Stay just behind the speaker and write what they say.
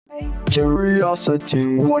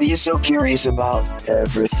Curiosity. What are you so curious about?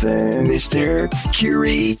 Everything, Mr.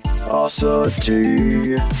 Curiosity.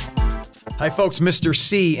 Hi, folks. Mr.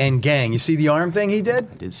 C and gang. You see the arm thing he did?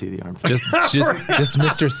 I did see the arm thing. Just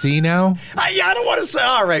Mr. C now? I don't want to say.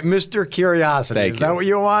 All right, Mr. Curiosity. Thank Is you. that what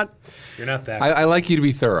you want? You're not that. I like you to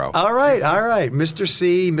be thorough. All right. Mr.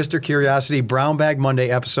 C, Mr. Curiosity, Brown Bag Monday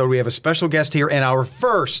episode. We have a special guest here and our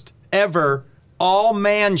first ever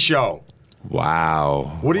all-man show.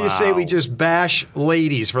 Wow. What do you say we just bash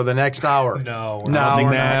ladies for the next hour? No, we're not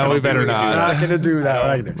we better not. We're not going to do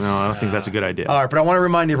that. No, I don't think that's a good idea. All right, but I want to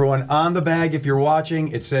remind everyone, on the bag, if you're watching,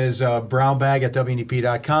 it says brownbag at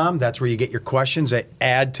WNEP.com. That's where you get your questions that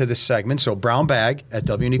add to the segment. So brownbag at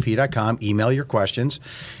WNEP.com, email your questions,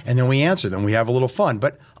 and then we answer them. We have a little fun.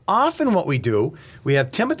 But often what we do, we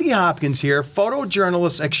have Timothy Hopkins here,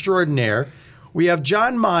 photojournalist extraordinaire. We have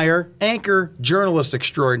Jon Meyer, anchor journalist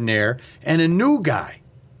extraordinaire, and a new guy.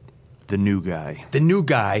 The new guy. The new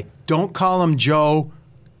guy. Don't call him Joe.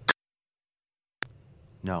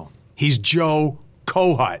 No. He's Joe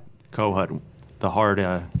Kohut. Kohut. The hard...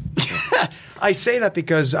 I say that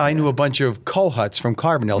because I knew a bunch of Kohuts from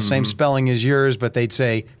Carbondale. Same spelling as yours, but they'd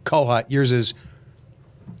say Kohut. Yours is...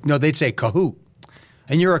 No, they'd say Kohut.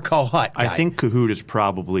 And you're a Kohut guy. I think Kohut is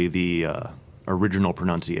probably the original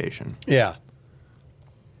pronunciation. Yeah.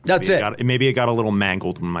 That's Maybe it got a little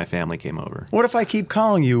mangled when my family came over. What if I keep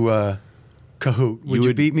calling you Kohut? Would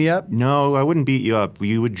you beat me up? No, I wouldn't beat you up.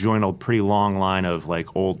 You would join a pretty long line of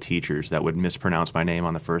like old teachers that would mispronounce my name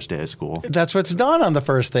on the first day of school. That's what's done on the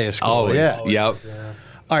first day of school. Always. Yeah. Yep.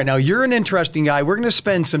 All right, now you're an interesting guy. We're going to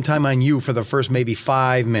spend some time on you for the first maybe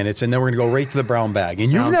 5 minutes, and then we're going to go right to the brown bag. And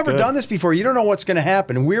you've never done this before. You don't know what's going to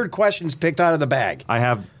happen. Weird questions picked out of the bag. I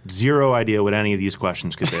have zero idea what any of these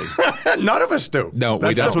questions could be. None of us do. No,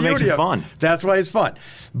 That's what makes it fun. That's why it's fun.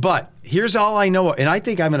 But here's all I know, and I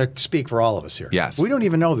think I'm going to speak for all of us here. Yes. We don't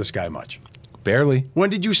even know this guy much. Barely. When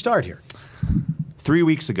did you start here? 3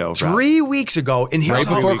 weeks ago. 3 weeks ago. And here's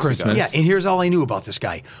Right before Christmas. Yeah, and here's all I knew about this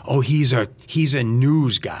guy. Oh, he's a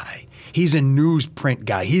news guy. He's a newsprint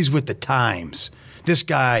guy. He's with the Times. This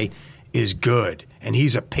guy is good, and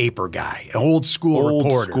he's a paper guy, an old school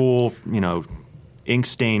reporter. Old school, ink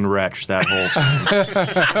stain wretch, that whole...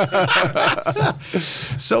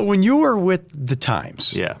 So when you were with the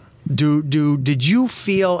Times, Yeah. did you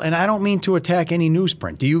feel, and I don't mean to attack any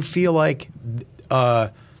newsprint, do you feel like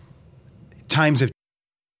times have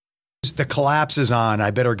the collapse is on,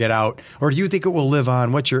 I better get out? Or do you think it will live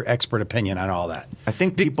on? What's your expert opinion on all that? I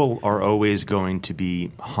think people are always going to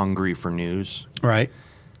be hungry for news. Right.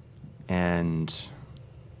 And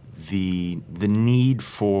the need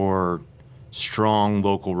for strong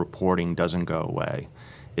local reporting doesn't go away.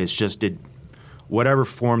 It's just whatever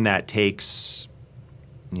form that takes,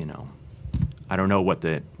 I don't know what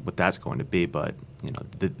that's going to be, but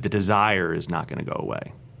the desire is not going to go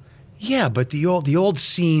away. Yeah, but the old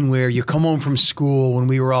scene where you come home from school when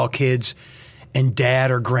we were all kids and Dad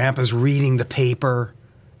or Grandpa's reading the paper,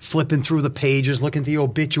 flipping through the pages, looking at the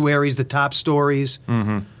obituaries, the top stories.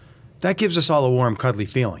 Mm-hmm. That gives us all a warm, cuddly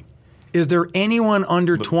feeling. Is there anyone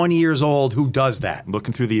under 20 years old who does that?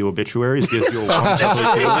 Looking through the obituaries gives you a warm,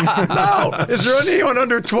 cuddly feeling. No. Is there anyone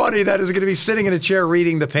under 20 that is going to be sitting in a chair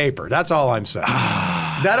reading the paper? That's all I'm saying.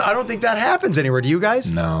 I don't think that happens anywhere. Do you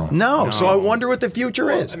guys? No. So I wonder what the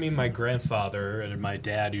future is. I mean, my grandfather and my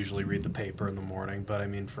dad usually read the paper in the morning, but I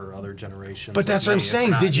mean, for other generations. But that's like what I'm me, saying.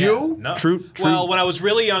 it's not- Did you? No. True. Well, when I was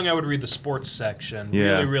really young, I would read the sports section.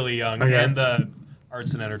 Yeah. Really, really young. Okay. And the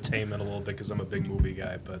arts and entertainment a little bit because I'm a big movie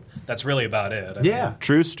guy, but that's really about it. I Yeah. mean,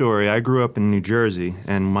 True story. I grew up in New Jersey,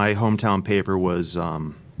 and my hometown paper was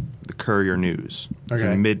the Courier News. It's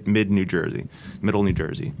Okay. in middle New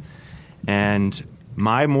Jersey. And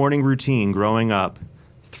my morning routine growing up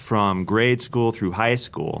from grade school through high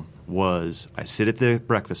school was I sit at the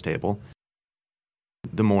breakfast table,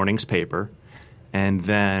 the morning's paper, and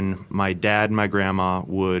then my dad and my grandma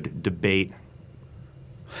would debate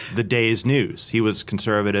the day's news. He was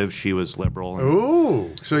conservative, she was liberal.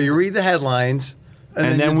 Ooh. So you read the headlines,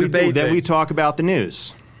 and then we debate we things. talk about the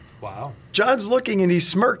news. wow. John's looking and he's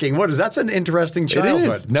smirking. What is that's an interesting childhood.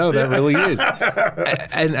 It is. No, that really is.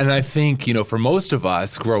 And I think, for most of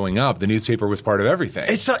us growing up, the newspaper was part of everything.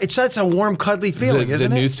 It's a warm, cuddly feeling, the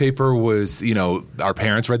isn't it? newspaper was, our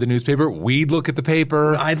parents read the newspaper. We'd look at the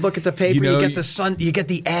paper. I'd look at the paper. You get the sun. You get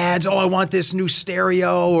the ads. Oh, I want this new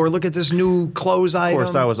stereo, or look at this new clothes Of item.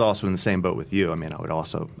 course, I was also in the same boat with you. I mean,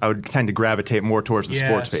 I would tend to gravitate more towards the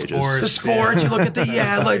sports pages. The sports. You look at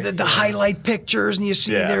the highlight pictures, and you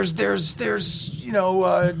see there's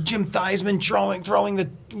Jim Theismann throwing the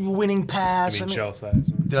winning pass. I mean, Joe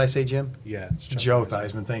Theismann. Did I say Jim? Yeah, it's Joe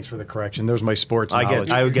Theismann. Thanks for the correction. There's my sports I knowledge.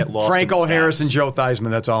 would get lost. Franco in the Harris stats. and Joe Theismann.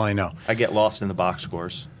 That's all I know. I get lost in the box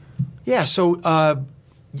scores. Yeah, so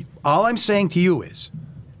all I'm saying to you is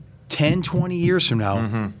 10, 20 years from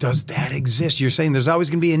now, does that exist? You're saying there's always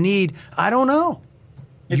going to be a need. I don't know.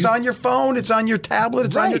 It's on your phone. It's on your tablet.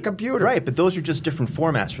 It's on your computer. Right, but those are just different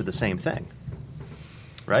formats for the same thing.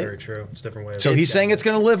 Right? Very true. It's a different way. So he's saying it's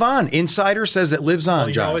going to live on. Insider says it lives on,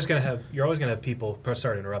 You're John. always going to have people.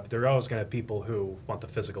 Sorry to interrupt. There are always going to have people who want the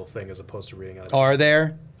physical thing as opposed to reading on it. Are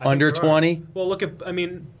there? I think Under there are. 20? Well, look at. I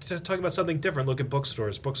mean, to talk about something different. Look at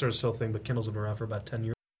bookstores. Bookstores are still a thing, but Kindles have been around for about 10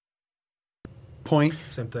 years. Point.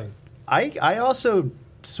 Same thing. I also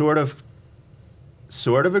sort of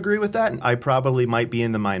agree with that. I probably might be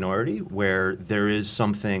in the minority where there is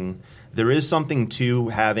something to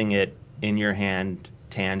having it in your hand,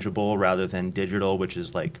 tangible rather than digital, which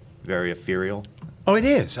is like very ethereal. Oh, it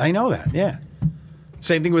is. I know that. Yeah.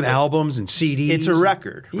 Same thing with albums and CDs. It's a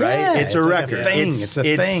record, right? Yeah, it's a like record. A thing. It's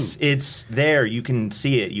a thing. It's there. You can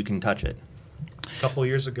see it. You can touch it. A couple of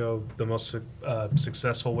years ago, the most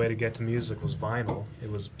successful way to get to music was vinyl.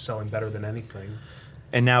 It was selling better than anything.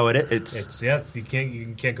 And now it's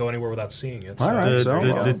You can't go anywhere without seeing it. All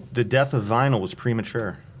right. the death of vinyl was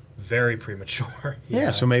premature. Very premature.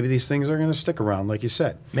 Yeah, so maybe these things are going to stick around, like you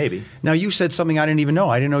said. Maybe. Now, you said something I didn't even know.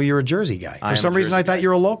 I didn't know you were a Jersey guy. For some reason, I thought you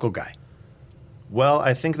were a local guy. Well,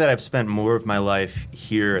 I think that I've spent more of my life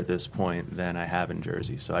here at this point than I have in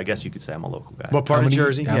Jersey. So I guess you could say I'm a local guy. What part of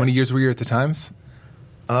Jersey? How many years were you at the Times?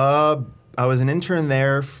 I was an intern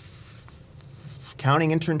there,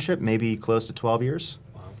 counting internship, maybe close to 12 years.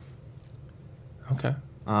 Okay.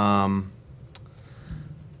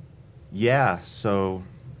 Yeah, so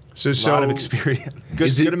So a lot of experience.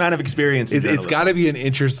 Good amount of experience. It's got to be an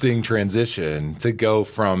interesting transition to go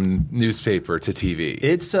from newspaper to TV.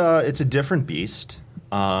 It's a different beast,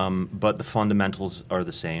 but the fundamentals are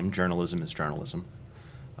the same. Journalism is journalism.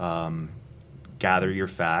 Gather your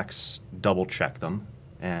facts, double check them,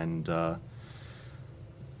 and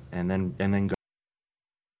then go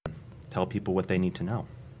tell people what they need to know.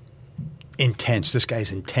 Intense. This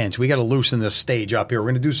guy's intense. We got to loosen this stage up here. We're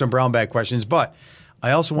going to do some brown bag questions, but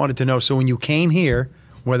I also wanted to know, so when you came here,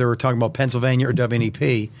 whether we're talking about Pennsylvania or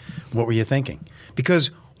WNEP, what were you thinking? Because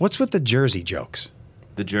what's with the Jersey jokes?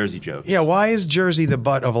 The Jersey jokes. Yeah, why is Jersey the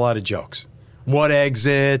butt of a lot of jokes? What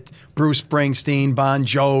Exit, Bruce Springsteen, Bon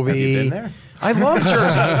Jovi. Have you been there? I love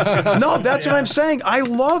Jersey. No, that's what I'm saying. I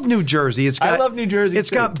love New Jersey. I love New Jersey, It's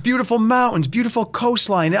too. got beautiful mountains, beautiful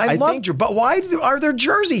coastline. I love Jersey. But why are there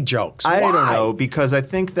Jersey jokes? I Why? don't know, because I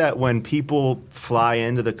think that when people fly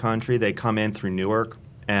into the country, they come in through Newark,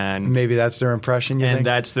 and Maybe that's their impression, you think?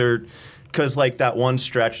 that's their. Because like that one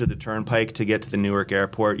stretch of the turnpike to get to the Newark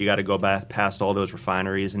airport, you got to go back past all those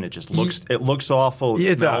refineries, and it just looks awful.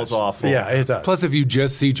 It smells does. awful. Yeah, it does. Plus, if you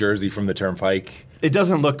just see Jersey from the Turnpike, It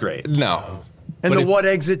doesn't look great. no. And But the if- what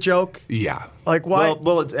exit joke? Yeah. Like, why?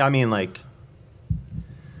 Well, I mean, like,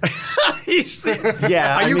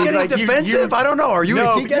 yeah. Are you getting defensive? I don't know. Are you?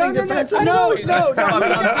 No, is he getting defensive? No. I'm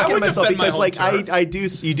thinking to myself defend my because, home like,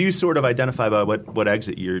 turf. you do sort of identify by what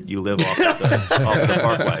exit you live off the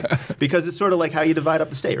parkway, because it's sort of like how you divide up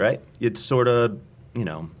the state, right? It's sort of,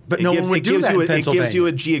 But it no gives, one would it do gives that you in a, it gives you Pennsylvania.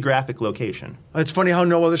 a geographic location. It's funny how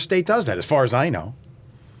no other state does that, as far as I know.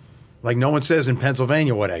 Like, no one says in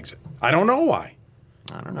Pennsylvania what exit. I don't know why.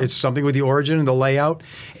 I don't know. It's something with the origin and the layout.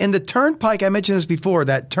 And the turnpike, I mentioned this before,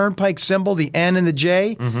 that turnpike symbol, the N and the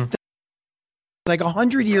J, it's like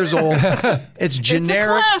 100 years old. It's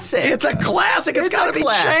generic. classic. It's a classic. It's got to be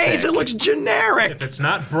classic. changed. It looks generic. If it's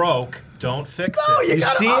not broke, don't fix No, it. you You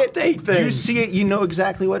gotta see it. update things. You see it. You know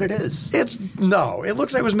exactly what it is. It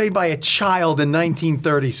looks like it was made by a child in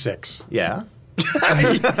 1936. Yeah.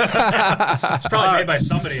 It's probably made by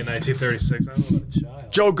somebody in 1936. I don't know about a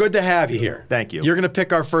child. Joe, good to have you here. Thank you. You're going to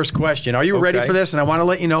pick our first question. Are you ready Okay. for this? And I want to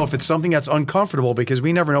let you know if it's something that's uncomfortable, because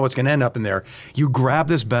we never know what's going to end up in there. You grab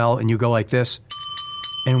this bell and you go like this,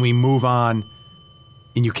 and we move on,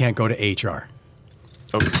 and you can't go to HR.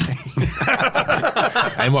 Okay.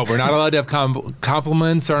 And what? We're not allowed to have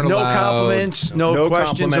compliments. Aren't No allowed. compliments, no No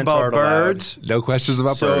questions compliments about aren't allowed. birds, No questions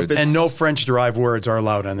about So if birds. it's- and no French-derived words are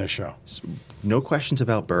allowed on this show. No questions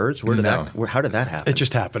about birds. Where did No. how did that happen? It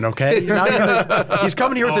just happened, okay? Now he's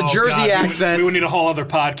coming here with the Oh, Jersey God, accent. We would need a whole other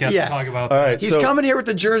podcast Yeah. to talk about All that. right. He's So- coming here with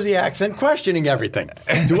the Jersey accent, questioning everything.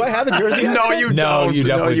 Do I have a Jersey accent? No, you No, don't. you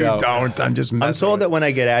definitely no, you don't. I'm just messing I'm told with that it. when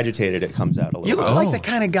I get agitated, it comes out a little. You look bit. like the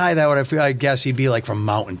kind of guy that would, I guess he'd be like from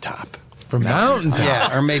Mountaintop. From Mountaintop.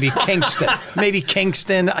 Yeah, or maybe Kingston. Maybe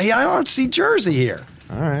Kingston. I don't see Jersey here.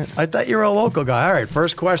 All right. I thought you were a local guy. All right,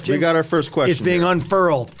 first question. We got our first question. It's being here.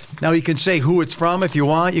 unfurled. Now you can say who it's from if you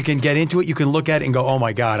want. You can get into it. You can look at it and go, oh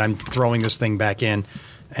my God, I'm throwing this thing back in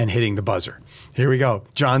and hitting the buzzer. Here we go.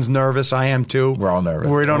 John's nervous. I am too. We're all nervous.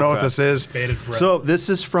 We don't know what this is. Bated breath. So this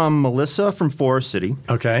is from Melissa from Forest City.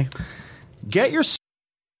 Okay. Get your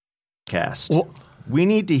cast. Well- We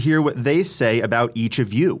need to hear what they say about each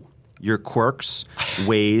of you. Your quirks,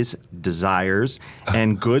 ways, desires,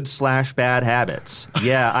 and good/bad habits.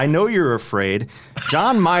 Yeah, I know you're afraid.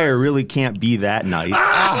 Jon Meyer really can't be that nice.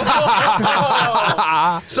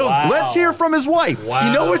 So let's hear from his wife. Wow.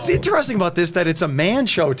 You know what's interesting about this? That it's a man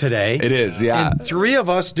show today. It is, yeah. And 3 of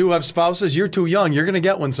us do have spouses. You're too young. You're going to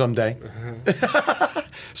get one someday.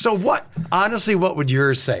 So honestly, what would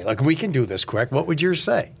yours say? Like, we can do this quick. What would yours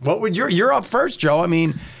say? You're up first, Joe. I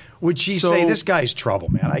mean, would she say, this guy's trouble,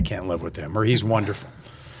 man. I can't live with him, or he's wonderful?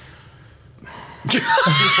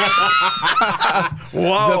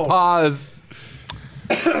 Whoa. The pause.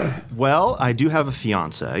 Well, I do have a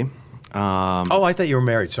fiance. Oh, I thought you were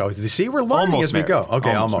married. So, see, we're learning Almost as we married. go.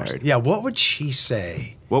 Okay, Almost almost. married. Yeah, what would she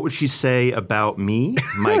say? What would she say about me,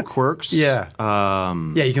 my quirks? Yeah.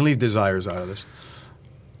 Yeah, You can leave desires out of this.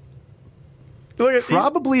 Look at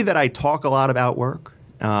probably that I talk a lot about work.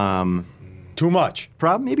 too much.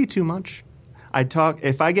 Maybe too much.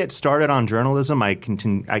 If I get started on journalism, I can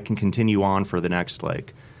continue on for the next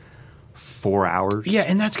 4 hours. Yeah,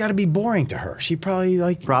 and that's got to be boring to her. She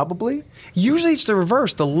probably Probably. Usually it's the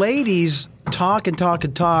reverse. The ladies talk and talk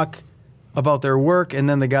and talk about their work, and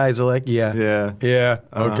then the guys are like, yeah,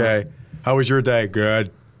 okay. How was your day?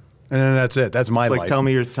 Good. And then that's it. That's my It's life. tell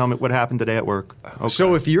me what happened today at work. Okay.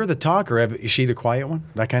 So if you're the talker, is she the quiet one?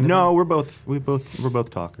 That kind of No, thing? we're both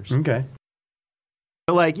talkers. Okay.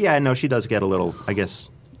 But she does get a little, I guess.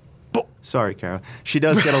 Sorry, Kara. She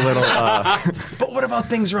does get a little. But what about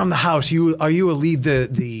things around the house? Are you leave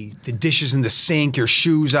the dishes in the sink, your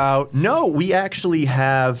shoes out? No, we actually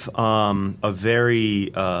have a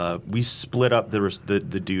very. We split up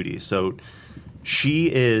the duties. So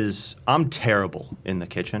I'm terrible in the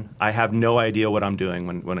kitchen. I have no idea what I'm doing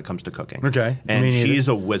when it comes to cooking. Okay. And Me neither. she's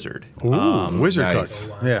a wizard. Ooh, wizard nice.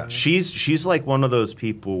 cook. Yeah. She's like one of those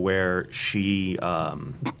people where she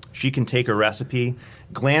can take a recipe,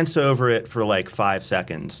 glance over it for 5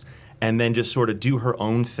 seconds, and then just sort of do her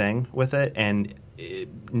own thing with it, and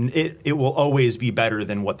it will always be better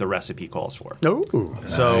than what the recipe calls for. Ooh.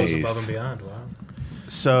 So, Nice. Above and beyond. Wow.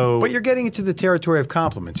 so But you're getting into the territory of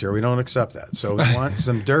compliments here. We don't accept that. So we want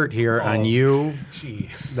some dirt here on you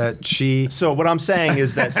Jeez. that she. So what I'm saying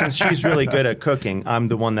is that since she's really good at cooking, I'm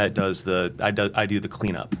the one that does I do the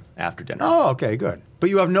cleanup after dinner. Oh, okay, good. But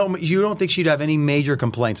you don't think she'd have any major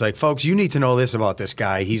complaints? Like, folks, you need to know this about this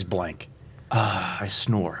guy. He's blank. I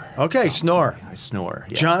snore. Okay, snore. I snore.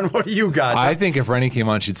 Yeah. John, what do you got? I think if Rennie came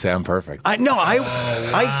on, she'd say I'm perfect.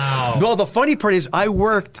 Well, the funny part is I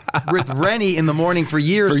worked with Rennie in the morning for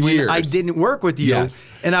years. For when years. I didn't work with you. Yes.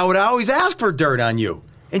 And I would always ask for dirt on you.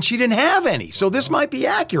 And she didn't have any. So this might be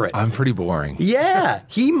accurate. I'm pretty boring. Yeah,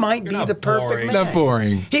 he might be not the perfect boring. man. Not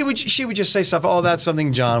boring. She would just say stuff. Oh, that's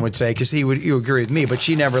something John would say because you agree with me. But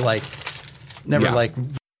she never Yeah.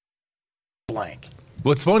 blank.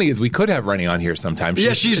 What's funny is we could have Rennie on here sometime.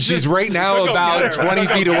 Yeah, she's she's right now Go about get her. 20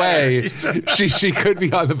 feet away. She could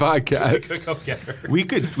be on the podcast. Go get her. We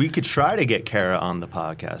could try to get Kara on the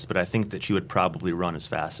podcast, but I think that she would probably run as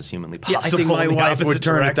fast as humanly Yeah, possible. I think my in the wife opposite would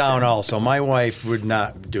turn it direction. down also. My wife would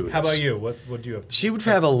not do this. How about you? What would you have? She would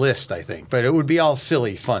have a list, I think, but it would be all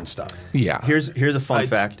silly, fun stuff. Yeah. Here's a fun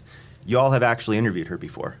fact. Y'all have actually interviewed her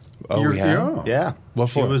before. Oh, we have? Yeah. What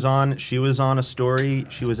she for? was on a story.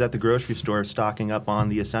 She was at the grocery store stocking up on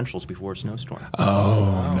the essentials before a snowstorm.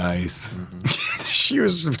 Oh, nice. She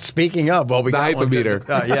was speaking up. Well, we The got one. hypometer.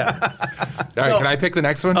 Yeah. All right, can I pick the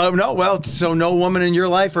next one? No, well, so no woman in your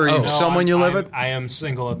life or No, someone you live with? I am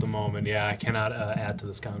single at the moment. Yeah, I cannot add to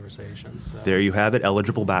this conversation. So. There you have it,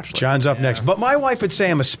 eligible bachelor. John's up next. But my wife would say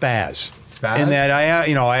I'm a spaz. Spaz? In that I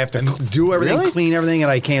have to do everything, Really? clean everything, and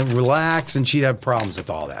I can't relax, and she'd have problems with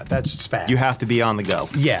all that. That's spaz. You have to be on the go.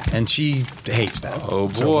 Yeah, and she hates that. Oh,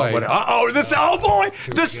 boy. Oh boy!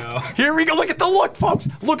 This go. here we go. Look at the look, folks.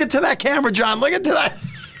 Look into that camera, John. Look into that.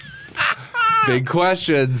 Big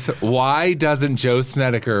questions. Why doesn't Joe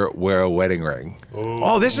Snedeker wear a wedding ring?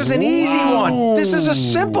 Oh, this is an easy one. This is a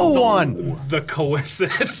simple one. The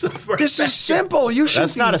coincidence. Of This is simple. You should.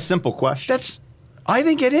 That's not a simple question. I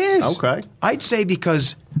think it is. Okay. I'd say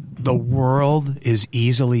because the world is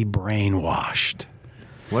easily brainwashed.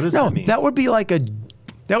 What does No, that mean? that would be like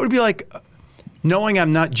knowing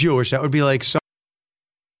I'm not Jewish. That would be like some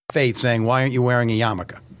faith saying, "Why aren't you wearing a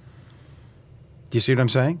yarmulke?" Do you see what I'm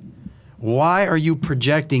saying? Why are you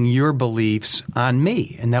projecting your beliefs on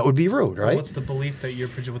me? And that would be rude, right? Well, what's the belief that you're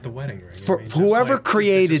projecting with the wedding ring? For whoever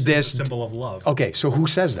created it's this, a symbol of love. Okay, so who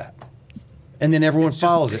says that? And then everyone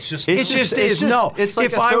follows it. It's just no. It's like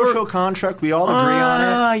if a social contract. We all agree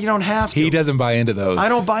on it. You don't have to. He doesn't buy into those. I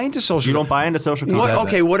don't buy into social. You don't buy into social contracts.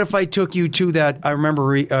 Okay, what if I took you to that? I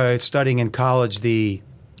remember studying in college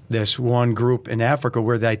this one group in Africa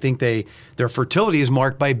where I think their fertility is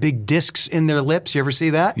marked by big discs in their lips. You ever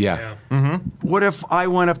see that? Yeah. What if I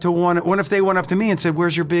went up to one? What if they went up to me and said,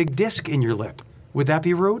 "Where's your big disc in your lip?" Would that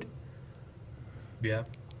be rude? Yeah.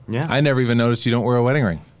 Yeah. I never even noticed you don't wear a wedding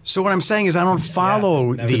ring. So what I'm saying is I don't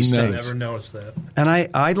follow these I things. never noticed that. And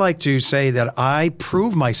I'd like to say that I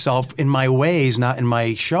prove myself in my ways, not in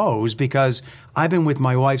my shows, because I've been with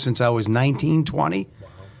my wife since I was 19, 20. Wow.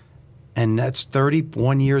 And that's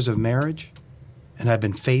 31 years of marriage. And I've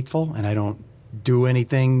been faithful, and I don't do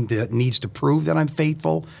anything that needs to prove that I'm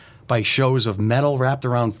faithful by shows of metal wrapped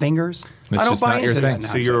around fingers. It's I don't just buy not your into that thing. So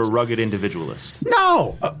nonsense. you're a rugged individualist.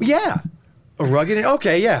 No. Yeah. A rugged?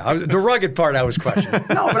 Okay, yeah. The rugged part I was questioning.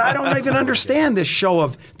 No, but I don't even understand this show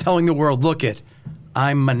of telling the world, look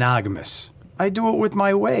I'm monogamous. I do it with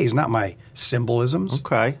my ways, not my symbolisms.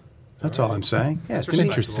 Okay. That's all I'm saying. Yeah, It's to me,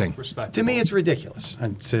 interesting. to me, it's ridiculous.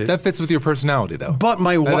 And That fits with your personality, though. but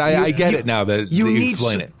my wife, I get it now that you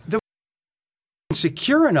explain it.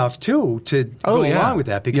 Secure enough too to go yeah. along with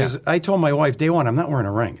that because Yeah. I told my wife day one, I'm not wearing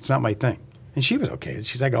a ring. It's not my thing, and she was okay.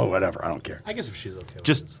 She's like, oh, whatever, I don't care. I guess if she's okay with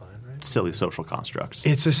Just it, it's fine, right? silly social constructs.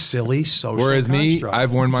 It's a silly social. Whereas me, construct.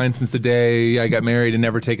 I've worn mine since the day I got married and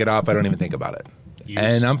never take it off. I don't even think about it.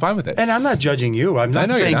 And I'm fine with it. And I'm not judging you. I'm I not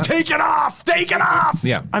know you're saying not. take it off, take it off.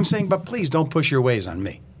 Yeah. I'm saying, but please don't push your ways on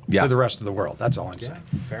me Yeah. to the rest of the world. That's all I'm Yeah, saying.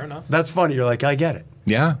 fair enough. That's funny. You're like, I get it.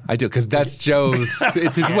 Yeah, I do, because that's Joe's,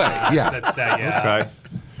 it's his way. Yeah. That's that, Okay.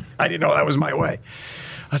 I didn't know that was my way.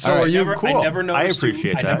 So All right. are you I cool? never noticed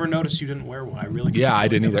appreciate I that. never noticed you didn't wear one. I really Yeah, I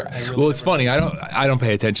didn't either. really Well, it's never funny. I don't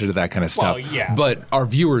pay attention to that kind of stuff. Well, yeah. But our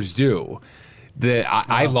viewers do.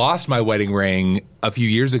 I lost my wedding ring a few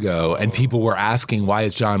years ago, and people were asking, why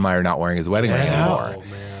is Jon Meyer not wearing his wedding ring anymore? Oh,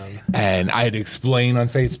 man. And I had to explain on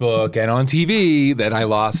Facebook and on TV that I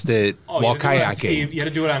lost it while You had to do it on kayaking. TV. You had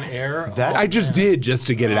to do it on air? I just did just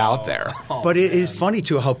to get it out there. But it is funny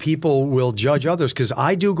too how people will judge others because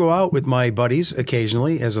I do go out with my buddies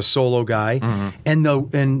occasionally as a solo guy, and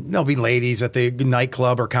there'll be ladies at the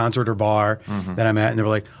nightclub or concert or bar that I'm at, and they're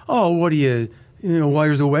like, "Oh, what do you know?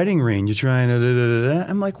 Where's the wedding ring? You're trying to?" Da, da, da, da.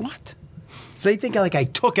 I'm like, "What?" So they think like I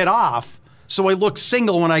took it off. So I look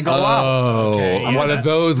single when I go out. Oh, Okay, I'm one of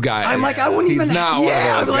those guys. I'm like, I wouldn't He's even. not one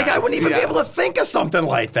Yeah, of those I guys. wouldn't even be Yeah. able to think of something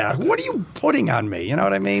like that. What are you putting on me? You know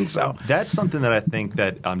what I mean? So That's something that I think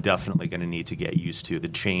that I'm definitely going to need to get used to, the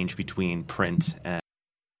change between print and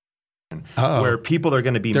where people are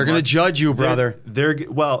going to be they're going to judge you, brother.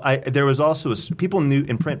 There was also people knew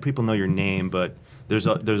in print. People know your name, but there's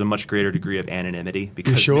a much greater degree of anonymity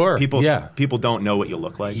because Sure. people Yeah. people don't know what you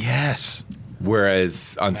look like. Yes.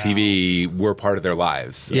 Whereas on TV, we're part of their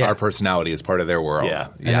lives. Yeah. Our personality is part of their world. Yeah.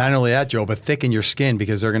 And not only that, Joe, but thicken your skin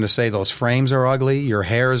because they're going to say those frames are ugly, your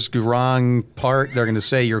hair's the wrong part. They're going to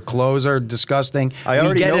say your clothes are disgusting. I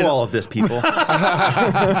already know all of this, people. We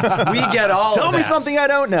get all. Tell of me that. something I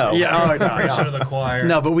don't know. Yeah. Preach No, to the choir.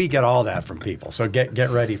 no, but we get all that from people. So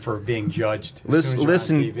get ready for being judged. as soon as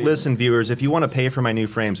you're on TV. Listen, viewers. If you want to pay for my new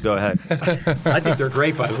frames, go ahead. I think they're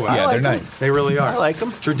great, by the way. Yeah, I they're like 'em. nice. They really are. I like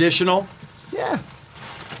 'em. Traditional, Yeah.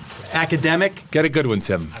 academic. Get a good one,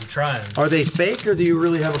 Tim. I'm trying. Are they fake or do you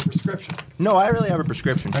really have a prescription? No, I really have a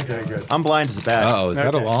prescription. Okay, good. I'm blind as a bat. Oh, is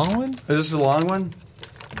that a Okay. long one? Is this a long one?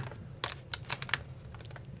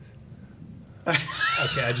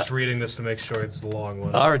 Okay, I'm just reading this to make sure it's the long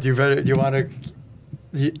one. All right, do you want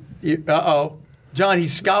to? Uh-oh. John,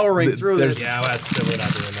 he's scouring through this. Yeah, that's still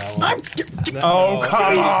not doing that one. Oh,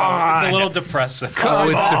 come on. It's a little depressing. Oh,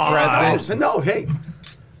 it's depressing. No, hey.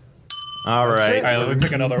 All right. All right, let me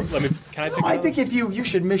pick another. Can I pick I another? think if you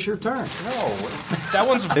should miss your turn. No, that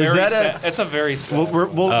one's very that sad. It's a very sad.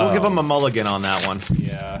 We'll give him a mulligan on that one.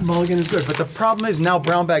 Yeah. Mulligan is good, but the problem is now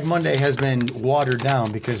Brown Bag Monday has been watered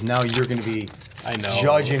down because now you're going to be I know.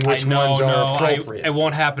 judging which ones are appropriate. It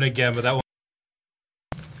won't happen again, but that one.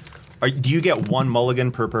 Do you get one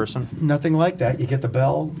mulligan per person? Nothing like that. You get the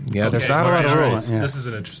bell. Yeah, there's Okay, not a lot of all right, rules. Yeah. This is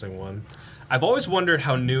an interesting one. I've always wondered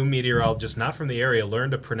how new meteorologists, not from the area, learn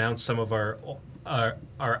to pronounce some of our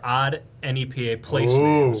odd NEPA place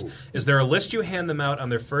names. Is there a list you hand them out on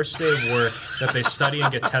their first day of work that they study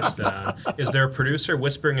and get tested on? Is there a producer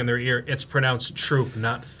whispering in their ear, it's pronounced troop,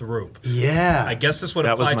 not throop? Yeah. I guess this would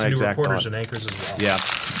That was apply my to new exact reporters thought. and anchors as well. Yeah.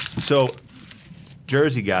 So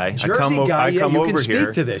Jersey guy. Jersey I guy, yeah, come you over can speak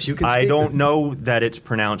here. to this. You can I speak to don't this. know that it's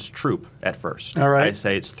pronounced troop at first. All right. I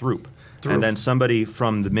say it's throop. Throop. And then somebody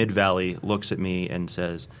from the Mid Valley looks at me and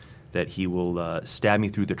says that he will stab me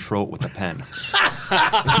through the throat with a pen. If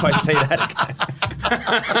I say that again.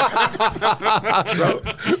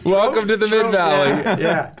 Welcome to the Mid Valley.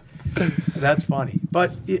 Yeah. That's funny.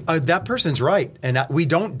 But that person's right. And we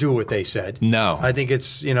don't do what they said. No. I think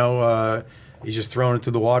it's, you just throw it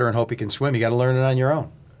into the water and hope you can swim. You got to learn it on your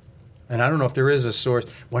own. And I don't know if there is a source.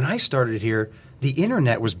 When I started here, the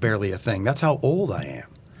internet was barely a thing. That's how old I am.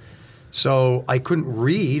 So I couldn't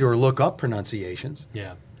read or look up pronunciations.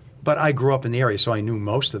 Yeah. But I grew up in the area, so I knew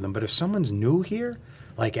most of them. But if someone's new here,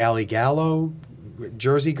 like Allie Gallo,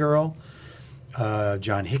 Jersey girl,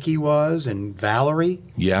 John Hickey was, and Valerie,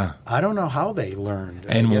 Yeah. I don't know how they learned.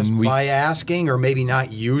 And I guess when we- by asking or maybe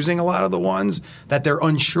not using a lot of the ones that they're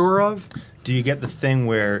unsure of. Do you get the thing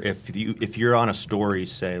where if you're on a story,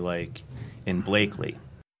 say like in Blakely,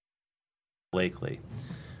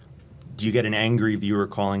 do you get an angry viewer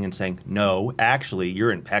calling and saying, "No, actually,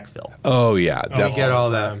 you're in Peckville"? Oh yeah, You definitely. get all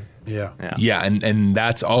the that. time. Yeah. Yeah, and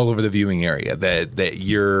that's all over the viewing area. That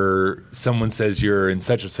someone says you're in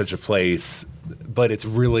such a place, but it's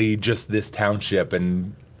really just this township,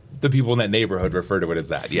 and the people in that neighborhood refer to it as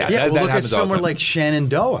that. Yeah, Yeah, that, well, that look at happens all the somewhere time. like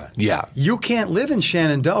Shenandoah. Yeah. You can't live in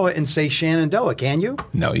Shenandoah and say Shenandoah, can you?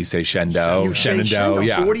 No, you say Shendo, You say Shenandoah. Shenandoah.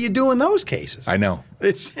 Yeah, So what do you do in those cases? I know.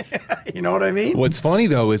 It's, you know what I mean? What's funny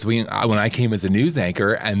though is when I came as a news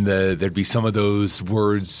anchor, and there'd be some of those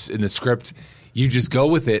words in the script. You just go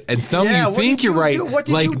with it, and some Yeah, you what think did you're you right. do? What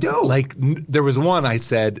did you do? Like there was one I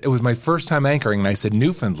said it was my first time anchoring, and I said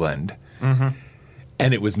Newfoundland,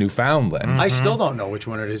 and it was Newfoundland. I still don't know which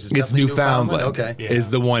one it is. It's definitely Newfoundland. Okay. Is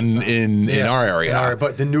the one in our area.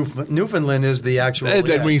 But the Newfoundland is the actual. And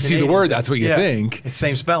then when you see the Canadian. word, that's what you think. It's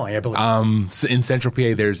same spelling, I believe. So in Central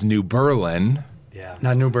PA, there's New Berlin. Yeah.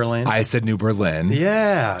 Not New Berlin. I said New Berlin.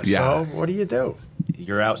 Yeah. Yeah. So what do you do?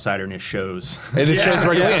 Your outsiderness shows. And it shows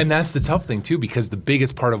right Yeah. away. And that's the tough thing, too, because the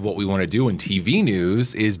biggest part of what we want to do in TV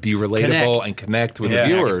news is be relatable Connect. and connect with Yeah.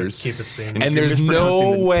 the viewers. Keep it sane. And you're there's no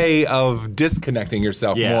mispronouncing the- way of disconnecting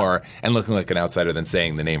yourself Yeah. more and looking like an outsider than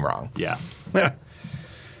saying the name wrong. Yeah.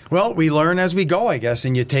 Well, we learn as we go, I guess,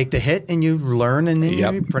 and you take the hit and you learn and then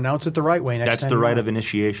Yep. you pronounce it the right way next That's time. the you right learn. of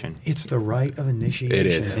initiation. It's the right of initiation. It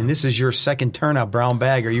is. And this is your second turnout, brown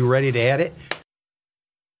bag. Are you ready to add it?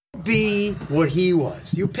 Be what he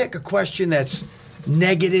was. You pick a question that's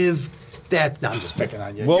negative. No, I'm just picking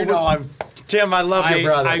on you. Well, you know, Tim, I love your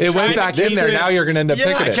brother. It went back in there. Now you're going to end up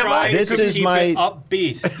Yeah, picking it. come on. This is Keep my it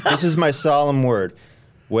upbeat. this is my solemn word.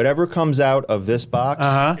 Whatever comes out of this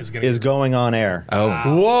box is going on air. Oh.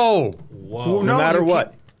 Whoa. Whoa. No matter you what.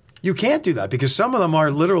 can't- You can't do that because some of them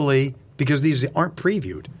are literally, because these aren't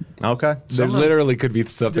previewed. Okay. There literally could be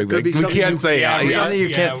something There could that be we something can't you- say. yeah, Yeah. Something you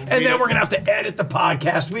Yeah, can't. we And then don't- we're going to have to edit the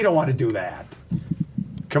podcast. We don't want to do that.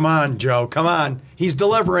 Come on, Joe. Come on. He's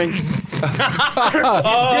delivering. He's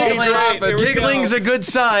giggling. great. Here we Giggling's go. a good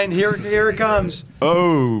sign. Here it comes.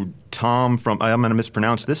 Oh, Tom from I'm going to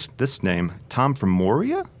mispronounce this name. Tom from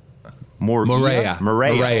Moria? Morea.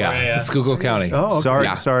 Morea. Schuylkill County. Oh, okay. Sorry,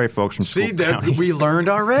 Yeah. sorry, folks from See, Schuylkill that County. we learned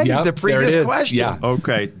already Yep, the there previous it is. question. Yeah.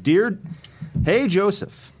 Okay, hey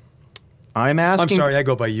Joseph, I'm asking. I'm sorry, I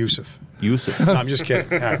go by Yusuf. Yusuf. No, I'm just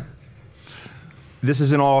kidding. All right. This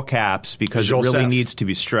is in all caps because it Joseph. really needs to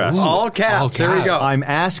be stressed. All caps. All There we go. caps. I'm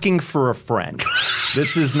asking for a friend.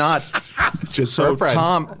 This is not. Just So for a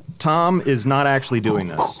friend. Tom is not actually doing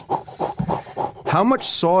this. How much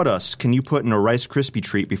sawdust can you put in a Rice Krispie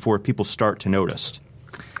treat before people start to notice?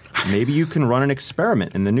 Maybe you can run an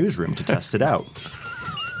experiment in the newsroom to test it out.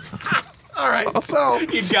 All right. So,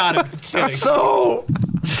 You got it. Kidding. so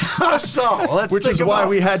let's Which think is why about-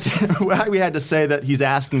 we had to say that he's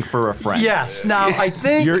asking for a friend. Yes. Now, I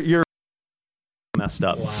think. You're messed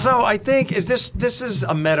up. So I think this is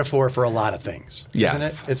a metaphor for a lot of things, Yes.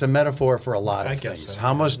 isn't it? It's a metaphor for a lot of I guess things. so,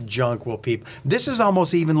 How much junk will people? This is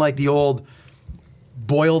almost even like the old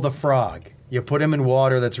boil the frog. You put him in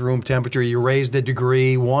water that's room temperature. You raise the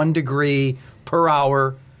degree 1 degree per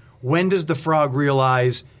hour. When does the frog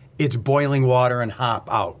realize it's boiling water and hop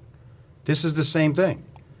out? This is the same thing.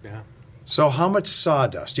 Yeah. So how much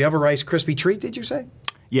sawdust? Do you have a Rice Krispie treat? Did you say?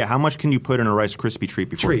 Yeah, how much can you put in a Rice Krispie treat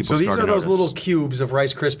before Treat. people So these start are to those notice? little cubes of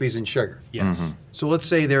Rice Krispies and sugar. Yes. So let's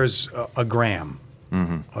say there's a gram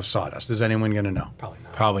of sawdust. Is anyone going to know? Probably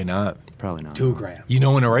not. Probably not. Probably not. 2 grams. You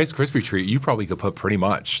know, in a Rice Krispie treat, you probably could put pretty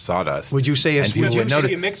much sawdust. Would you say a and spoon? people would Would you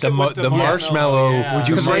notice say mix the, it with the marshmallow? marshmallow, yeah. Would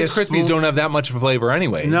you Because say Rice a Krispies spoon? don't have that much flavor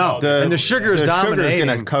anyway. No, and the sugar is the dominating.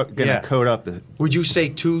 Sugar is going to coat up the. Would you say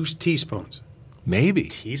 2 teaspoons? Maybe.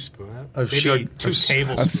 Teaspoon. Of Maybe sugar- 2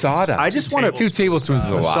 tablespoons. Of sawdust. I just want to 2 tablespoons is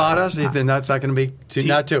a lot. Sawdust? Then that's not going to be two,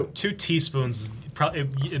 not 2. 2 teaspoons. Probably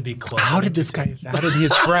it'd be close. How did his friend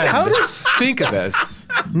think of this?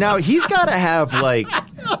 Now he's got to have like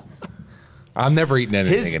I'm never eating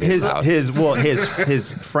anything in his house.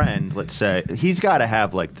 his friend. Let's say he's got to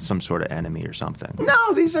have like some sort of enemy or something.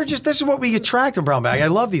 No, this is what we attract in Brown Bag. I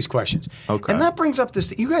love these questions. Okay. And that brings up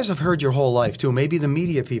this, you guys have heard your whole life too. Maybe the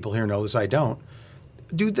media people here know this, I don't.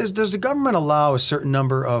 Does the government allow a certain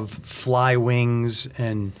number of fly wings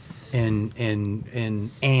and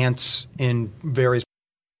ants in various...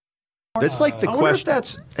 That's like the I wonder if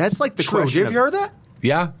question. That's like the true. question. Have you heard that?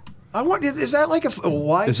 Yeah. I wonder, is that like a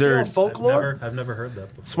wide-scale folklore? I've never heard that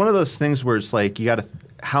before. It's one of those things where it's like you got to.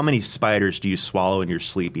 How many spiders do you swallow in your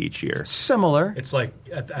sleep each year? Similar. It's like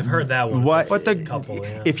I've heard that one. What? It's But like the a couple.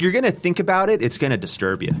 Yeah. If you're gonna think about it, it's gonna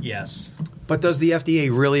disturb you. Yes. But does the FDA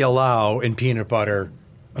really allow in peanut butter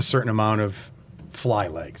a certain amount of fly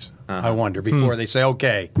legs? I wonder, before they say,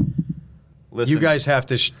 okay, Listen, you guys have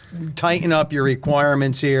to tighten up your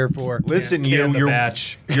requirements here for... listen, Can the you're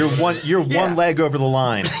batch. you're one leg over the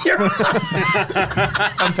line.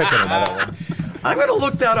 I'm picking another one. I'm going to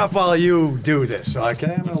look that up while you do this,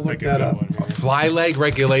 okay? I'm going to look Pick a that good up. one here. Fly leg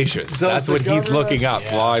regulations. That's the what he's government- looking up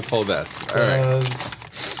while I pull this. All right.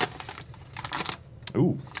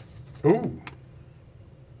 Ooh. Ooh.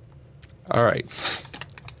 All right.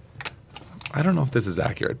 I don't know if this is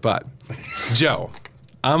accurate, but Joe,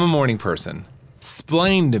 I'm a morning person.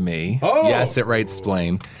 Splain to me. Oh. Yes, it writes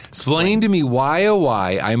splain. Splain to me why, oh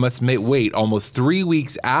why, I must wait almost 3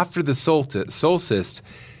 weeks after the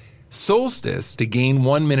solstice to gain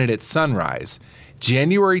 1 minute at sunrise.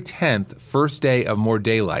 January 10th, first day of more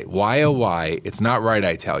daylight. Why, oh why, it's not right,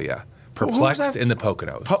 I tell you. Perplexed that? in the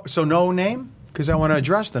Poconos. So no name? Because I want to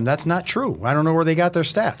address them. That's not true. I don't know where they got their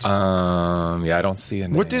stats. Yeah, I don't see a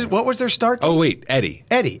name. What was their start date? Oh, wait, Eddie.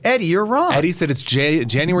 Eddie, you're wrong. Eddie said it's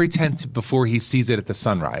January 10th before he sees it at the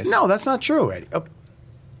sunrise. No, that's not true, Eddie.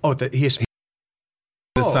 He is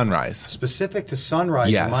The sunrise. specific to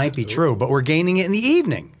sunrise. Yes. It might be true, but we're gaining it in the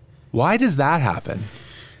evening. Why does that happen?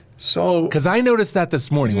 So, Because I noticed that this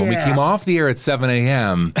morning when we Yeah. came off the air at 7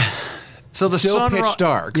 a.m. so the Still sunri- pitch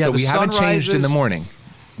dark, Yeah, so the we haven't changed in the sunrises- morning.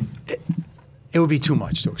 It would be too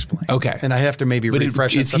much to explain. Okay. and I have to maybe But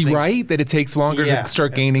refresh. is he right that it takes longer Yeah. to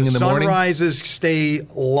start gaining in the morning? Sunrises stay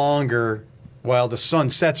longer while the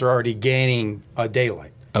sunsets are already gaining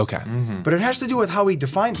daylight. Okay. Mm-hmm. But it has to do with how we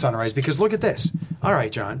define sunrise, because look at this. All right,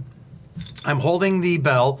 John. I'm holding the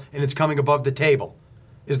bell, and it's coming above the table.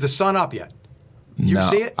 Is the sun up yet? You No,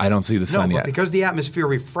 see it? I don't see the sun no, yet. But because the atmosphere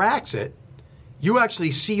refracts it, you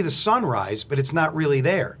actually see the sunrise, but it's not really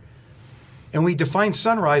there. And we define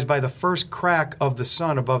sunrise by the first crack of the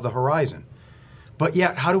sun above the horizon. But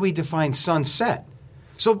yet, how do we define sunset?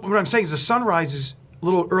 So what I'm saying is the sunrise is a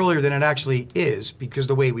little earlier than it actually is, because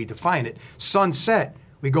the way we define it. Sunset,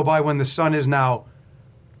 we go by when the sun is now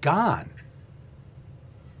gone.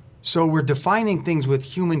 So we're defining things with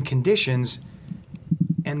human conditions,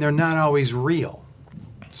 and they're not always real.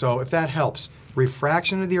 So if that helps,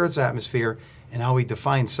 refraction of the Earth's atmosphere and how we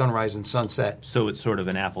define sunrise and sunset. So it's sort of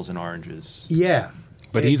an apples and oranges. Yeah.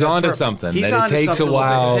 But he's That's onto perfect. something. He's That it onto takes a something little bit.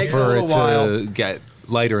 while It takes a for little it to while. get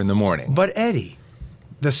lighter in the morning. But Eddie,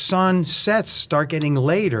 the sunsets start getting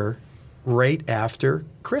later right after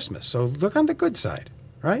Christmas. So look on the good side,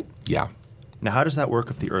 right? Yeah. Now, how does that work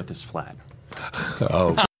if the Earth is flat?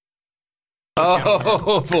 Oh.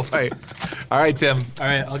 Oh, boy. All right, Tim. All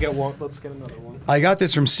right, I'll get one. Let's get another one. I got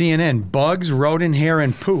this from CNN. Bugs, rodent hair,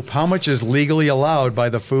 and poop. How much is legally allowed by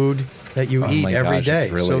the food that you eat my every gosh, day?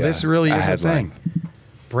 it's really So this really a is a headline. thing.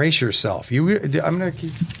 Brace yourself. I'm going to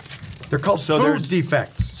keep. They're called So food there's-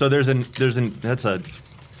 defects. So that's a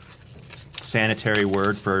sanitary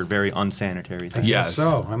word for a very unsanitary thing. Yes.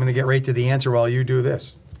 So I'm going to get right to the answer while you do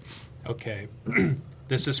this. Okay,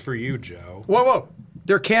 this is for you, Joe. Whoa.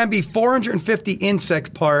 There can be 450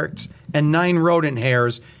 insect parts and 9 rodent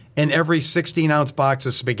hairs in every 16-ounce box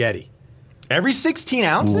of spaghetti. Every 16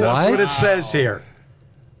 ounces? What? That's what it says here.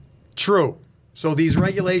 True. So these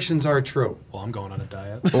regulations are true. Well, I'm going on a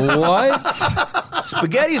diet. What?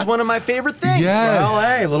 Spaghetti's one of my favorite things. Yes.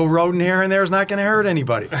 Well, hey, a little rodent hair in there is not going to hurt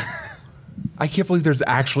anybody. I can't believe there's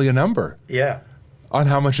actually a number Yeah. on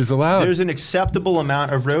how much is allowed. There's an acceptable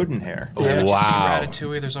amount of rodent hair. Yeah, did you see Wow.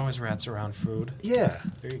 Ratatouille? There's always rats around food. Yeah.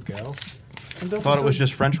 There you go. And don't Thought it was forget-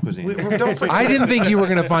 just French cuisine. don't forget- I didn't think you were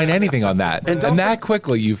going to find anything on that. And And, don't that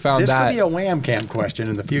quickly you found This that. could be a wham cam question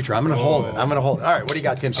in the future. I'm going to hold it. All right, what do you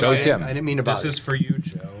got, Tim? Show Tim. I didn't mean to bother. This is for you,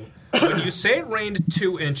 Joe. When you say it rained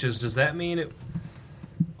 2 inches, does that mean it?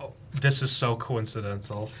 Oh, This is so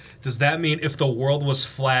coincidental. Does that mean if the world was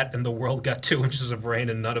flat and the world got 2 inches of rain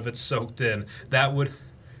and none of it soaked in, that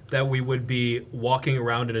we would be walking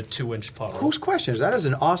around in a 2-inch puddle? Whose question is that? Is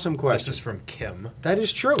an awesome question. This is from Kim. That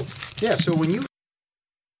is true. Yeah, so when you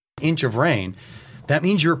inch of rain, that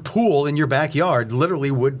means your pool in your backyard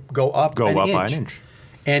literally would go up Go an up inch. by an inch.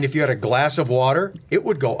 And if you had a glass of water, it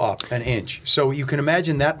would go up an inch. So you can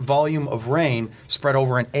imagine that volume of rain spread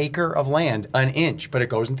over an acre of land, an inch, but it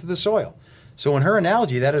goes into the soil. So in her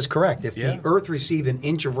analogy, that is correct. If the earth received an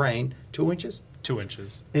inch of rain, 2 inches? 2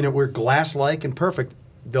 inches. And it were glass-like and perfect,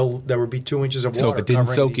 there would be 2 inches of water. So if it didn't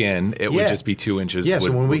covering soak in, it would just be 2 inches. Yeah,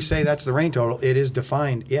 so when we say that's the rain total, it is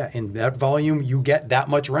defined. Yeah, in that volume, you get that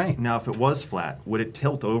much rain. Now, if it was flat, would it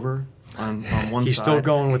tilt over on one He's side? still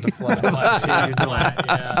going with the flat.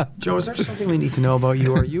 Yeah. Joe, is there something we need to know about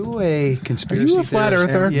you? Are you a conspiracy Are you a flat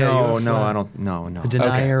theorist? earther? Yeah, No, you're a no, flat- I don't. No. A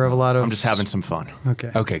denier of a lot of. I'm just having some fun.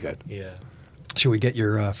 Okay. Okay, good. Yeah. Should we get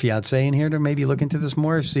your fiance in here to maybe look into this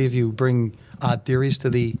more? See if you bring odd theories to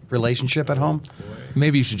the relationship at home.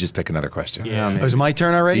 Maybe you should just pick another question. Yeah. Oh, is it my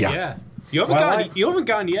turn already? Yeah. You haven't Well, gone. You haven't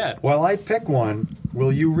gone yet. While I pick one,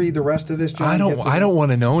 will you read the rest of this, John? I don't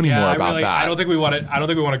want to know any more about that. I don't think we want to. I don't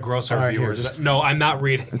think we want to gross our All right, here, viewers. just- No, I'm not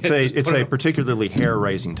reading. It's a particularly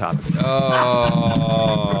hair-raising topic.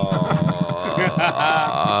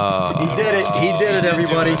 He did it. He did it,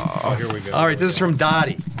 everybody. Oh, here we go. All right, this is from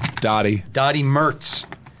Dottie. Dottie. Dottie Mertz.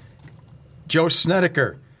 Joe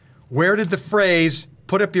Snedeker. Where did the phrase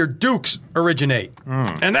 "put up your dukes" originate?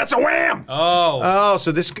 And that's a wham! Oh,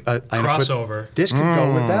 so this Crossover. This could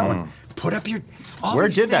go with that one. Put up your. All Where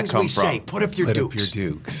these did that things come we from? Say, put up your Put up dukes. your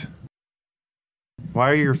dukes.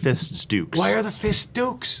 Why are your fists dukes? Why are the fists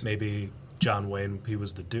dukes? Maybe John Wayne. He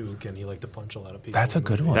was the Duke, and he liked to punch a lot of people. That's a in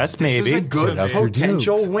good movies. one. That's This maybe is a good Put up your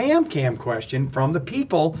potential dukes. wham cam question from the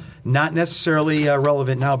people, not necessarily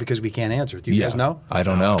relevant now because we can't answer it. Do you guys know? I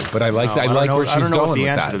don't know, but I like I don't know, where I she's don't know going what the with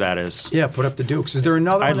answer that. to that is. Yeah, put up the dukes. Is there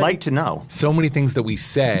another I'd one? like to know. So many things that we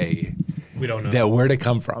say We don't know. that where to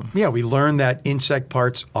come from. Yeah, we learned that insect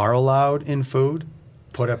parts are allowed in food.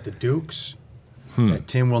 Put up the dukes. That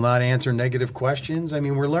Tim will not answer negative questions. I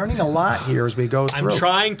mean, we're learning a lot here as we go I'm through.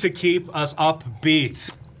 trying to keep us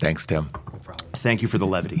upbeat. Thanks, Tim. No problem. Thank you for the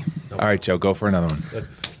levity. All right, Joe, go for another one.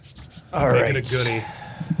 All Make right. it a goodie.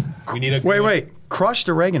 We need a Wait. Crushed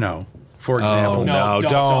oregano, for example. Oh, No, no,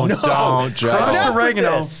 don't. don't, Joe. Crushed Enough with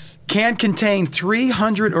oregano this. can contain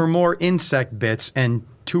 300 or more insect bits and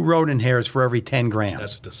 2 rodent hairs for every 10 grams.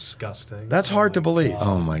 That's disgusting. That's hard to believe.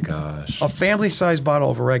 Oh, my gosh. A family-sized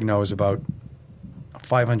bottle of oregano is about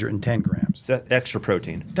 510 grams. Is that extra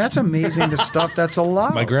protein? That's amazing, the stuff that's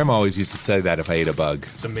allowed. My grandma always used to say that if I ate a bug.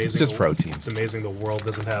 It's amazing. It's just protein. It's amazing the world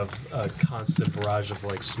doesn't have a constant barrage of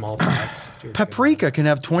like smallpox. Paprika can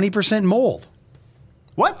have 20% mold.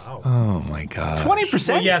 What? Oh, my gosh. 20%?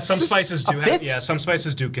 Well, yeah, some spices do a have. fifth? Yeah, some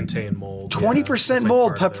spices do contain mold. 20% Yeah, it's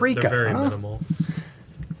mold, part of it. paprika. They're very minimal.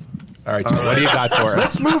 All right, Joe, what do you got for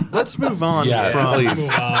us? Let's move on Yes, from please.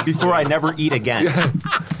 Move on. before I never eat again.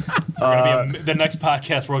 We're gonna be the next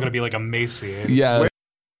podcast, we're going to be like emaciated. Yeah.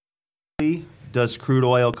 Does crude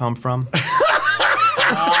oil come from?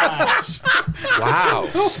 Wow.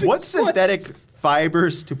 What synthetic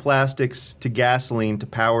fibers to plastics to gasoline to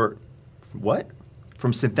power? What?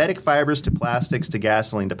 From synthetic fibers to plastics to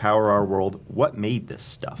gasoline to power our world. What made this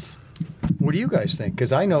stuff? What do you guys think?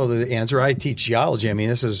 Because I know the answer. I teach geology. I mean,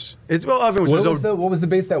 this is it's well. Everyone says, What was the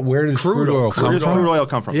base that where does Crude crude oil oil. come Where does from? crude oil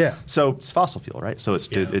come from? Yeah. So it's fossil fuel, right? So it's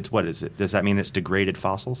Yeah. it's what is it? Does that mean it's degraded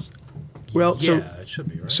fossils? well, Yeah, it should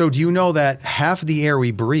be, right? So do you know that half the air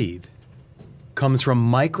we breathe comes from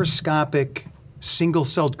microscopic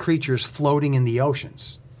single-celled creatures floating in the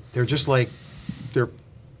oceans? They're just like they're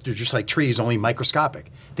just like trees, only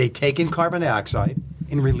microscopic. They take in carbon dioxide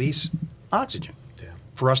and release oxygen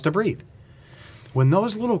for us to breathe. When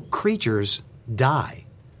those little creatures die,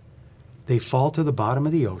 they fall to the bottom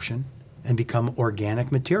of the ocean and become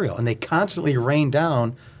organic material, and they constantly rain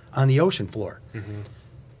down on the ocean floor.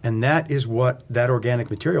 And that is what that organic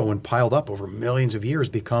material, when piled up over millions of years,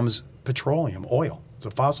 becomes petroleum, oil. It's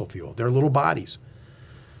a fossil fuel. They're little bodies.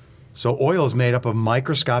 So oil is made up of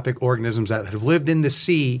microscopic organisms that have lived in the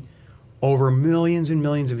sea over millions and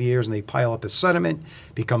millions of years, and they pile up as sediment,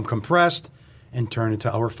 become compressed, and turn into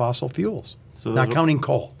our fossil fuels. So Not those- counting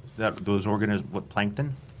coal. Those organisms, what,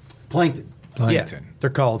 plankton? Plankton. Plankton. Yeah. They're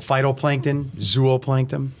called phytoplankton,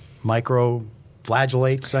 zooplankton,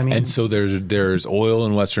 microflagellates. I mean, And so there's oil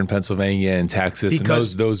in Western Pennsylvania and Texas,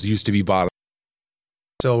 Because- and those used to be bottom.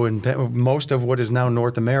 so most of what is now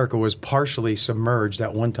North America was partially submerged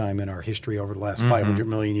at one time in our history over the last 500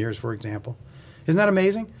 million years, for example. Isn't that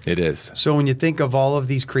amazing? It is. So when you think of all of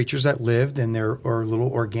these creatures that lived and their or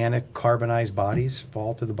little organic carbonized bodies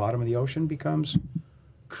fall to the bottom of the ocean, becomes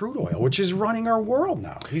crude oil, which is running our world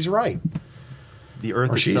now. He's right. The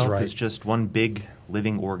Earth Or she's itself right. is just one big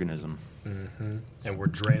living organism. And we're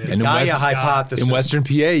draining And it. Gaia hypothesis. In Western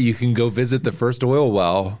PA, you can go visit the first oil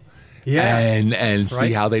well and see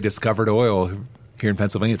Right. how they discovered oil here in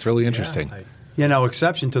Pennsylvania. It's really interesting.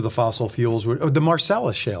 Exception to the fossil fuels. The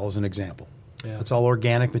Marcellus Shale is an example. Yeah. It's all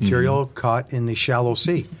organic material caught in the shallow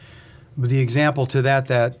sea. But the example to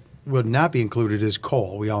that would not be included is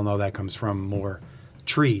coal. We all know that comes from more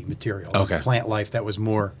tree material, Okay. plant life that was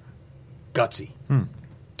more gutsy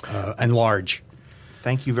and large.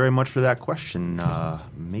 Thank you very much for that question,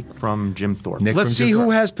 from Jim Thorpe. Nick Let's from see Jim who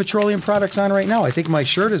Thorpe. has petroleum products on right now. I think my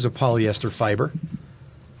shirt is a polyester fiber.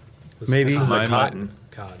 Maybe This is Mine a cotton.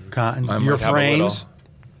 cotton. Mine Your might have a frames little.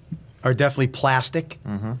 are definitely plastic.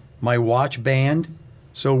 My watch band.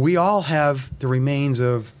 So we all have the remains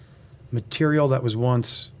of material that was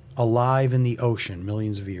once alive in the ocean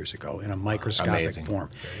millions of years ago in a microscopic Amazing. form.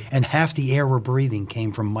 And half the air we're breathing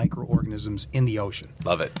came from microorganisms in the ocean.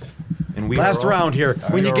 Love it. And we Last are all- round here.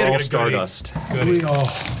 When you we are get all it, stardust.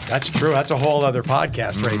 that's true. That's a whole other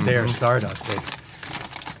podcast right there. Stardust. Baby.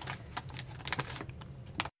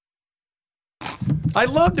 I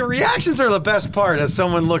love the reactions are the best part as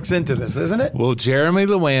someone looks into this, isn't it? Will Jeremy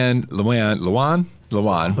Lewan, Lewan.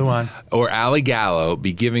 or Ali Gallo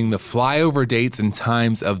be giving the flyover dates and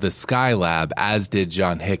times of the Skylab, as did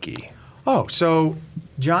John Hickey? Oh, so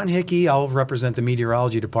John Hickey, I'll represent the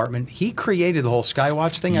meteorology department. He created the whole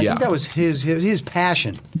Skywatch thing. I Yeah. think that was his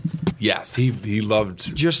passion. Yes, he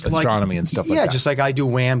loved Just astronomy and stuff like that. Yeah, just like I do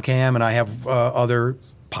Wham Cam and I have other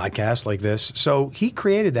podcasts like this. So he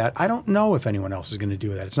created that. I don't know if anyone else is going to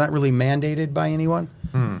do that. It's not really mandated by anyone.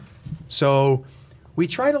 So we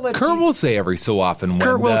try to let Kurt will say every so often when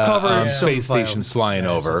Kurt will the cover some space files. station's flying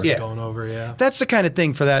over. Yeah. Going over, yeah. That's the kind of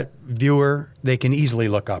thing for that viewer they can easily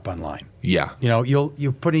look up online. Yeah. You know,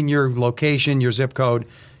 you put in your location, your zip code,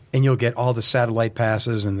 and you'll get all the satellite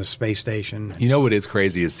passes and the space station. You know what is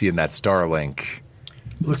crazy is seeing that Starlink.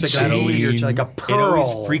 It looks like Gene. a meteor, like a It pearl.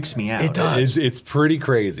 always freaks me out. It does. It's pretty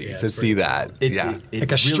crazy Yeah, to it's see pretty that. It- yeah. it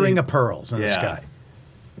Like a really- string of pearls in the Yeah. sky.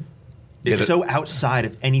 It's so outside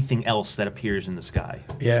of anything else that appears in the sky.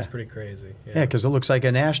 Yeah. It's pretty crazy. Yeah, because it looks like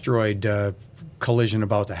an asteroid collision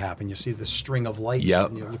about to happen. You see the string of lights. Yep.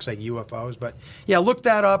 And it looks like UFOs. But yeah, look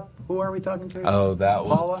that up. Who are we talking to? Oh, that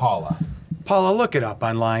was Paula? Paula. Paula, look it up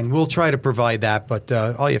online. We'll try to provide that, but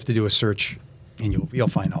all you have to do is search, and you'll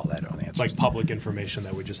find all that on the It's answer. like public information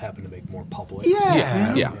that we just happen to make more public.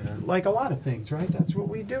 Yeah, like a lot of things, right? That's what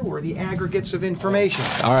we do. We're the aggregates of information.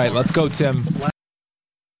 All right, let's go, Tim.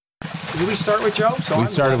 Did we start with Joe? So We I'm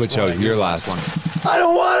the started last with Joe. one. Your last one. I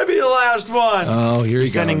don't want to be the last one. Oh, here he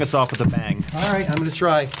goes. Sending us off with a bang. All right, I'm going to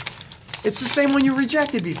try. It's the same one you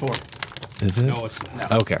rejected before. Is it? No, it's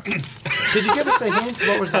not. Okay. Did you give us a hint?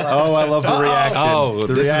 What was the last Oh, I love the reaction. Oh,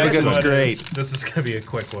 the this is a reaction good was one. great. This is going to be a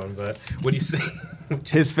quick one, but when you see...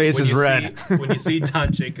 His face when is you red. when you see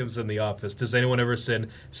Don Jacobs in the office, does anyone ever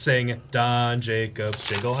sing Don Jacobs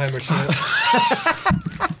Jingleheimer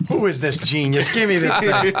Schmidt? Who is this genius? Give me this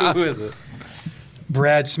thing. Who is it?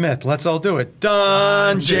 Brad Smith. Let's all do it.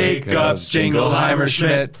 Don Jacobs Jingleheimer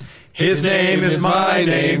Schmidt. His name is my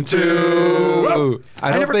name too. I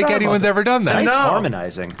don't never think thought about anyone's that. ever done that. Nice No.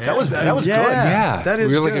 harmonizing. That was Yeah. good. Yeah, That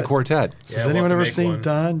is we're like a good. quartet. Yeah, Has we'll anyone have to ever make seen one.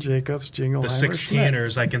 Don Jacobs Jingleheimer The Schmidt?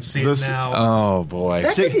 16ers? I can see The it s- now. Oh boy.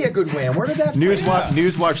 That could be a good win. Where did that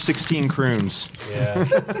Newswatch 16 croons. Yeah.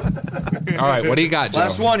 All right, what do you got, Joe?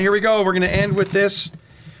 Last one. Here we go. We're going to end with this.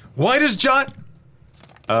 Why does John...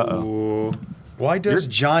 Uh-oh. Why does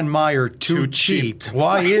Jon Meyer too cheap?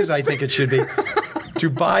 Why is, I think it should be, to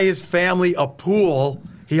buy his family a pool?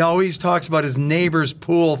 He always talks about his neighbor's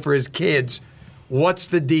pool for his kids. What's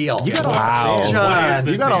the deal? You got a lot Wow. of fans.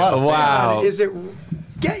 John, You got a lot of Wow. fans. Is it...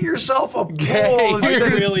 Get yourself a pool Get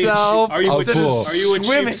instead of yourself Are you, a a, pool. are you a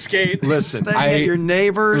Swimming. cheapskate? Listen, staying at your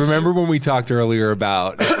neighbors. Remember when we talked earlier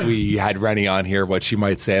about if we had Rennie on here, what she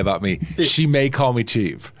might say about me? She may call me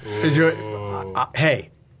cheap. Is your, hey,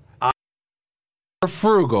 Or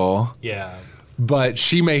frugal, Yeah. but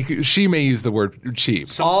she may use the word cheap.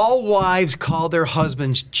 all wives call their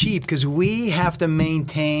husbands cheap because we have to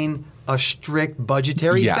maintain a strict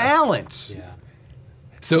budgetary Yes. balance. Yeah.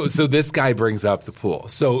 So this guy brings up the pool.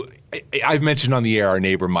 So I've mentioned on the air our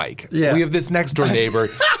neighbor Mike. Yeah. We have this next door neighbor.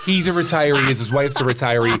 He's a retiree. His wife's a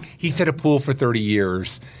retiree. He's had a pool for 30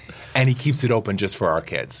 years, and he keeps it open just for our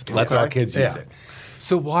kids. Lets our kids use Yeah. it.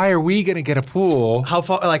 So why are we going to get a pool? How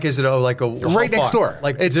far? Like, is it Right next door?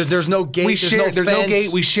 Like, there's no gate. There's no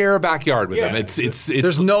fence. We share a backyard with them. It's.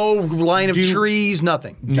 There's no line of trees.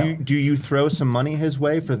 Nothing. Do you throw some money his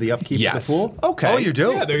way for the upkeep of the pool? Okay. Oh, you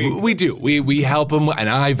do. Yeah, we do. We help him, and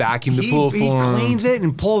I vacuum the pool for him. He cleans it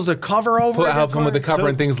and pulls the cover over it. Help him with the cover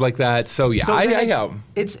and things like that. So yeah, I help.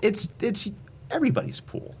 It's everybody's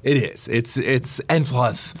pool. It is. It's and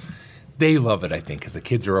plus, they love it. I think because the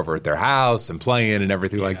kids are over at their house and playing and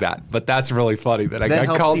everything like that. But that's really funny that I got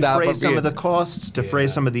called out. That helps defray some of the costs, defray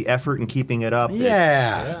some of the effort in keeping it up.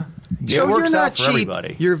 Yeah. So it works you're not out for cheap.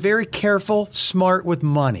 everybody. You're very careful, smart with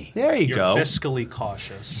money. There you You're go. fiscally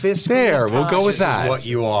cautious. We'll go with that. Is what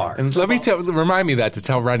you are. And remind me that to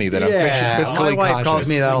tell Rennie that I'm fiscally my wife cautious. calls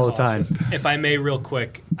me that all the time. If I may, real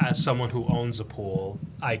quick, as someone who owns a pool,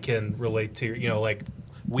 I can relate to like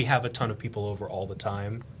we have a ton of people over all the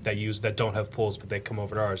time that don't have pools, but they come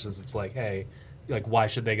over to ours. It's like, hey, like why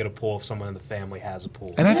should they get a pool if someone in the family has a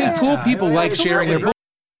pool? And I think pool people like sharing their pool.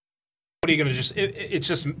 What are you going to just? It's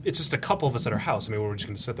just a couple of us at our house. I mean, we're just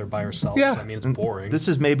going to sit there by ourselves. Yeah. I mean, it's boring. This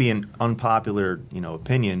is maybe an unpopular,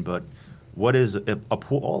 opinion, but what is a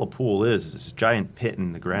pool? All a pool is this giant pit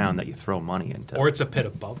in the ground that you throw money into, or it's a pit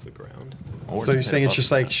above the ground. So you're saying it's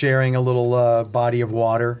just like sharing a little body of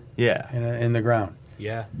water? Yeah, in the ground.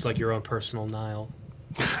 Yeah, it's like your own personal Nile.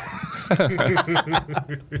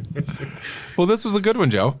 Well, this was a good one,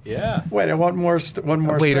 Joe. Yeah. Wait, I want more. One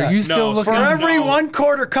more. Wait, stat. are you still looking? For every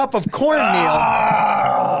 1/4 cup of cornmeal.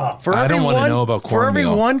 I don't want to know about For every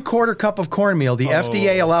cornmeal. 1/4 cup of cornmeal, the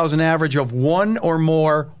FDA allows an average of 1 or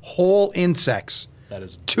more whole insects, That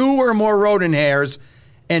is 2 or more rodent hairs,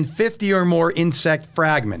 and 50 or more insect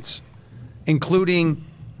fragments, including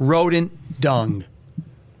rodent dung.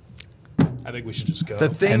 I think we should just go. The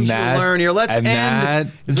things you learn here. Let's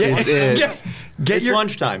end. It's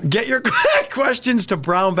lunchtime. Get your questions to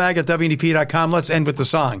brownbag@WNEP.com. Let's end with the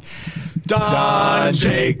song. Don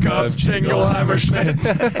Jacobs Jingleheimer Schmidt.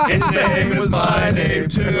 His name is my name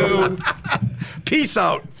too. Peace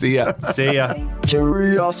out. See ya. See ya.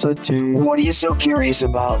 Curiosity. What are you so curious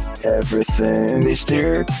about? Everything,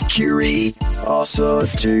 Mr. Curiosity.